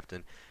draft.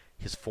 And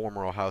his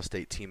former Ohio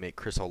State teammate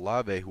Chris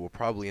Olave, who will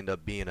probably end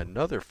up being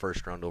another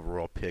first-round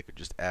overall pick, it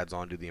just adds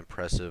on to the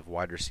impressive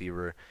wide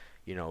receiver,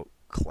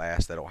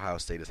 class that Ohio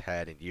State has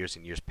had in years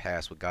and years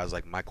past with guys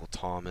like Michael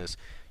Thomas.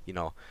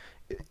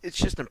 It's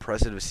just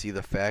impressive to see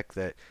the fact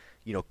that,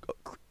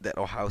 that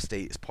Ohio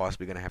State is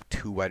possibly going to have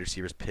 2 wide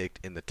receivers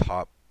picked in the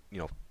top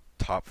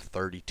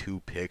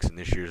 32 picks in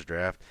this year's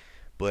draft.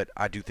 But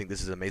I do think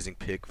this is an amazing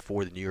pick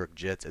for the New York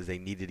Jets, as they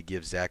needed to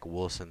give Zach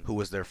Wilson, who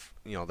was their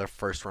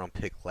first round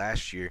pick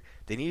last year,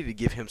 they needed to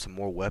give him some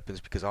more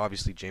weapons, because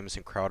obviously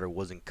Jamison Crowder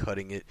wasn't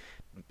cutting it.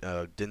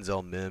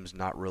 Denzel Mims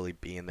not really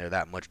being there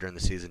that much during the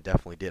season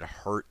definitely did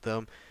hurt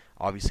them.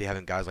 Obviously,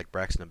 having guys like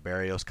Braxton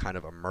Berrios kind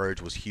of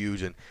emerge was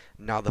huge, and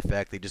now the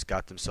fact they just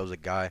got themselves a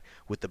guy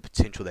with the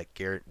potential that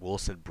Garrett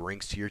Wilson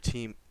brings to your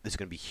team, this is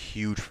going to be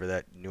huge for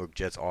that New York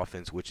Jets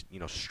offense, which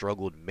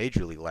struggled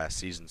majorly last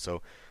season.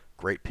 So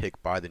great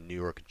pick by the New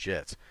York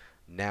Jets.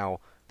 Now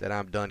that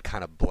I'm done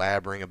kind of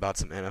blabbering about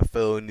some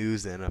NFL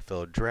news, the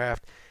NFL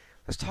draft,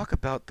 let's talk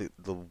about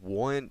the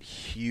one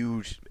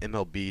huge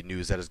MLB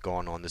news that has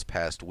gone on this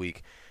past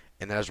week,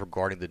 and that is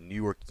regarding the New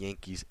York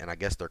Yankees and I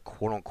guess their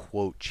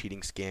quote-unquote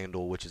cheating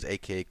scandal, which is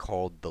aka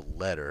called the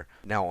letter.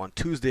 Now, on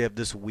Tuesday of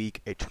this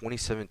week, a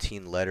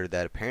 2017 letter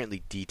that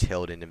apparently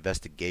detailed an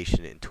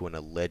investigation into an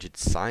alleged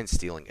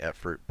sign-stealing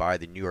effort by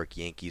the New York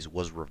Yankees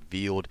was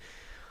revealed.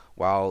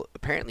 While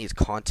apparently its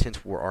contents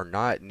are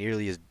not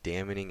nearly as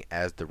damning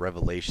as the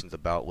revelations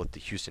about what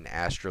the Houston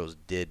Astros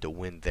did to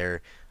win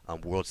their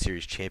World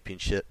Series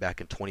championship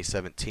back in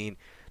 2017,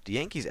 the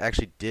Yankees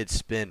actually did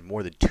spend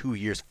more than 2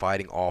 years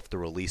fighting off the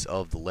release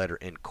of the letter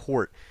in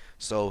court.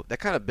 So that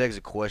kind of begs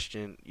the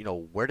question,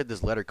 where did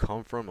this letter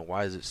come from and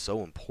why is it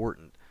so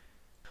important?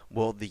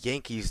 Well, the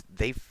Yankees,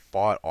 they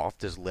fought off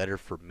this letter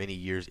for many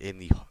years in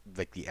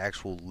the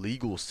actual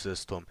legal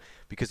system,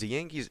 because the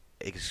Yankees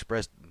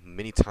expressed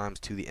many times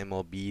to the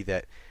MLB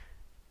that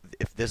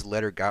if this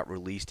letter got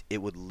released,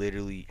 it would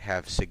literally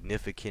have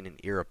significant and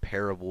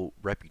irreparable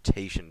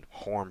reputation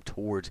harm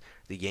towards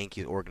the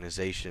Yankees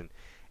organization.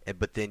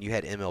 But then you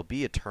had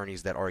MLB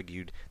attorneys that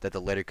argued that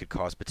the letter could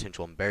cause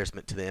potential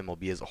embarrassment to the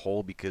MLB as a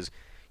whole, because,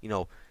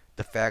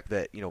 the fact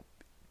that,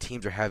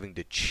 teams are having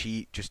to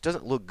cheat just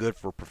doesn't look good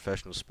for a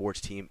professional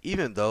sports team,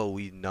 even though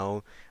we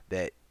know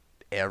that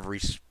every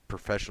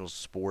professional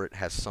sport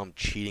has some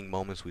cheating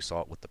moments. We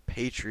saw it with the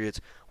Patriots.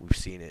 We've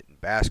seen it in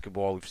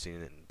basketball. We've seen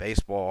it in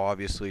baseball,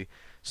 obviously.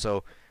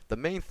 So the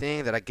main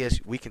thing that I guess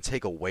we can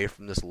take away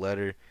from this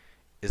letter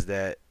is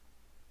that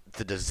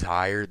the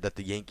desire that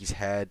the Yankees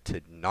had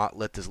to not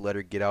let this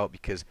letter get out,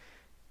 because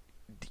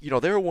they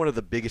were one of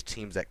the biggest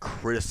teams that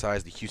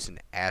criticized the Houston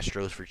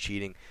Astros for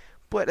cheating,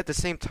 but at the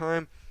same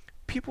time,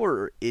 people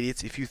are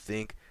idiots if you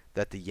think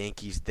that the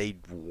Yankees, they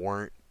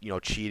weren't,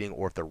 cheating,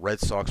 or if the Red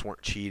Sox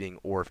weren't cheating,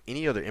 or if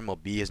any other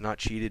MLB has not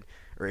cheated,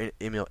 or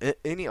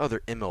any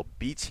other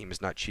MLB team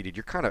has not cheated.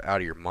 You're kind of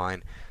out of your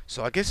mind.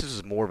 So I guess this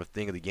is more of a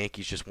thing of the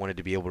Yankees just wanted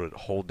to be able to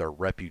hold their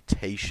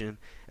reputation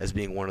as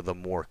being one of the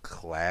more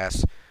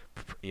class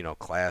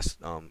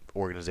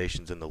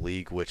organizations in the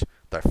league, which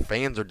their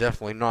fans are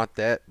definitely not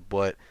that,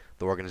 but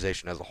the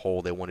organization as a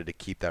whole, they wanted to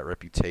keep that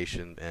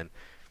reputation, and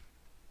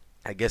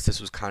I guess this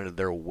was kind of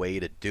their way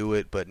to do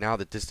it. But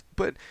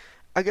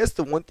I guess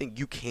the one thing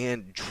you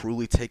can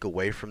truly take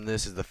away from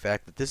this is the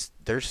fact that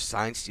their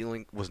sign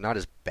stealing was not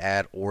as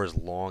bad or as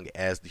long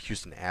as the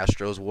Houston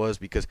Astros was,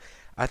 because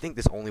I think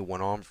this only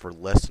went on for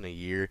less than a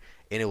year,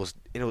 and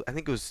I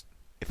think it was,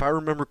 if I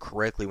remember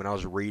correctly when I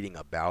was reading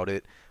about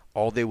it,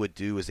 all they would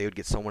do is they would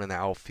get someone in the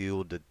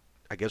outfield to,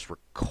 I guess,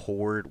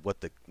 record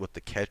what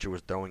the catcher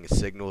was throwing as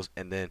signals,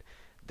 and then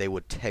they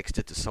would text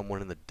it to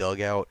someone in the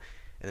dugout,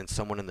 and then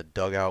someone in the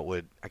dugout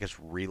would, I guess,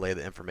 relay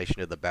the information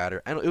to the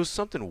batter. And it was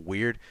something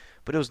weird,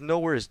 but it was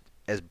nowhere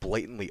as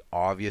blatantly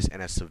obvious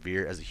and as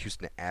severe as the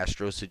Houston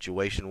Astros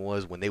situation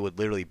was, when they would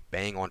literally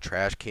bang on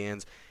trash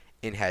cans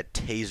and had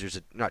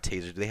tasers, not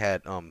tasers, they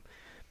had not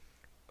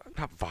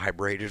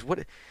vibrators.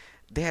 What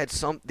they had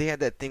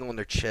that thing on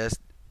their chest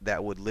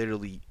that would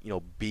literally,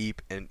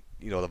 beep, and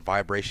the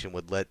vibration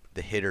would let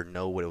the hitter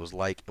know what it was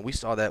like. And we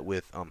saw that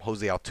with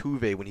Jose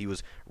Altuve when he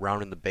was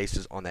rounding the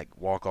bases on that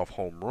walk-off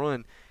home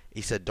run.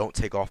 He said, "Don't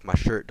take off my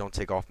shirt, don't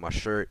take off my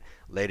shirt."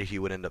 Later, he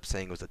would end up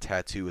saying it was a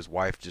tattoo his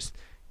wife just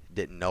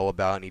didn't know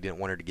about, and he didn't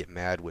want her to get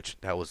mad, which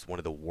that was one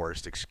of the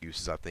worst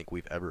excuses I think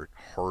we've ever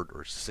heard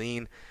or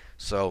seen.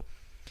 So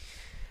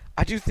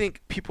I do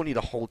think people need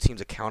to hold teams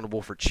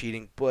accountable for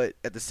cheating, but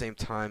at the same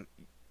time,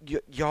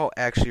 y'all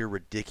actually are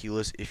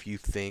ridiculous if you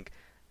think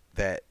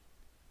that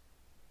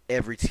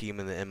every team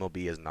in the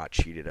MLB has not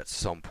cheated at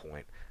some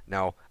point.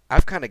 Now,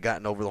 I've kind of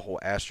gotten over the whole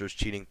Astros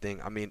cheating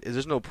thing. I mean,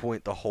 there's no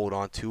point to hold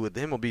on to it.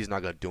 The MLB is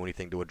not going to do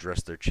anything to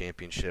address their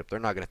championship. They're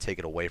not going to take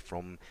it away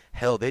from them.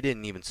 Hell, they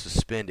didn't even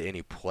suspend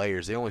any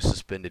players. They only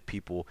suspended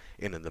people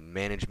in the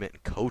management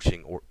and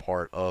coaching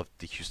part of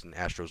the Houston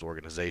Astros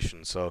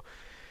organization. So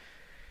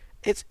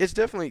it's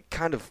definitely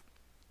kind of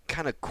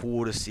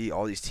cool to see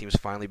all these teams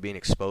finally being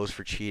exposed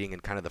for cheating,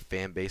 and kind of the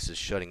fan base is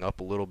shutting up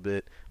a little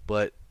bit.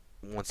 But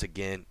once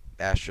again,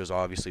 Astros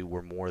obviously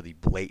were more of the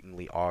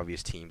blatantly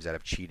obvious teams that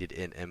have cheated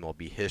in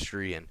MLB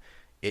history, and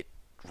it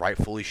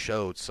rightfully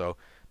showed. So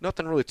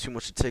nothing really too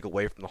much to take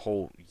away from the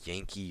whole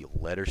Yankee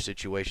letter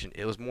situation.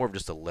 It was more of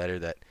just a letter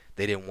that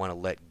they didn't want to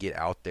let get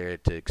out there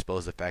to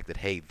expose the fact that,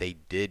 hey, they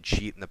did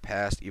cheat in the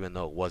past, even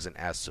though it wasn't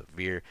as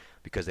severe,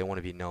 because they want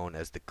to be known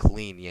as the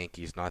clean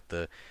Yankees, not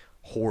the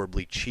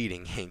horribly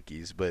cheating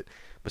Yankees. But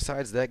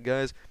besides that,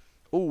 guys,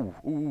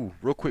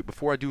 real quick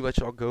before I do let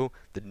y'all go,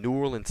 the New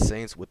Orleans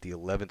Saints with the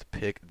 11th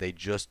pick, they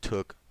just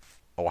took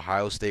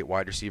Ohio State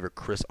wide receiver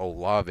Chris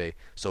Olave.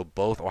 So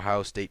both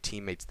Ohio State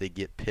teammates, they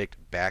get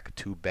picked back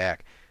to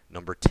back,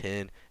 number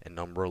 10 and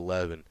number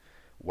 11.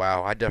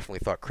 Wow, I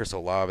definitely thought Chris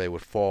Olave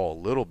would fall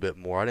a little bit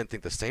more. I didn't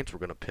think the Saints were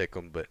going to pick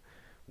him, but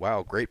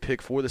wow, great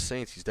pick for the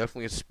Saints. He's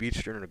definitely a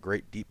speedster and a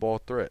great deep ball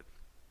threat.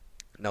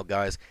 Now,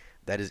 guys,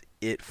 that is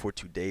it for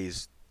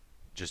today's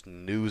just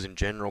news in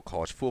general,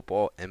 college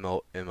football,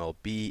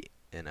 MLB,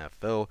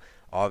 NFL.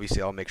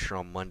 Obviously, I'll make sure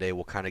on Monday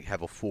we'll kind of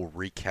have a full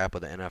recap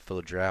of the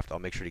NFL draft. I'll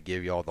make sure to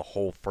give y'all the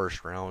whole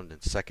first round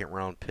and second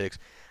round picks.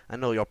 I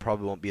know y'all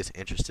probably won't be as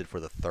interested for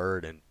the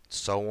third and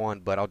so on,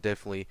 but I'll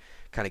definitely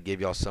kind of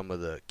give y'all some of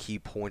the key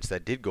points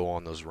that did go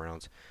on those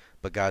rounds.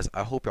 But guys,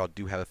 I hope y'all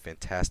do have a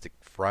fantastic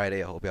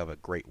Friday. I hope you have a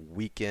great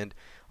weekend.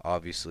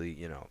 Obviously,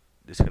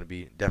 it's going to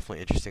be definitely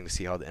interesting to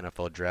see how the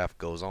NFL draft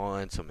goes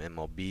on, some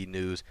MLB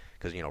news,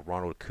 because,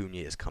 Ronald Acuna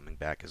is coming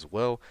back as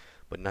well.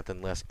 But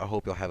nonetheless, I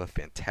hope y'all have a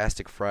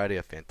fantastic Friday,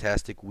 a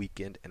fantastic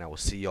weekend, and I will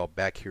see y'all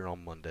back here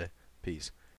on Monday. Peace.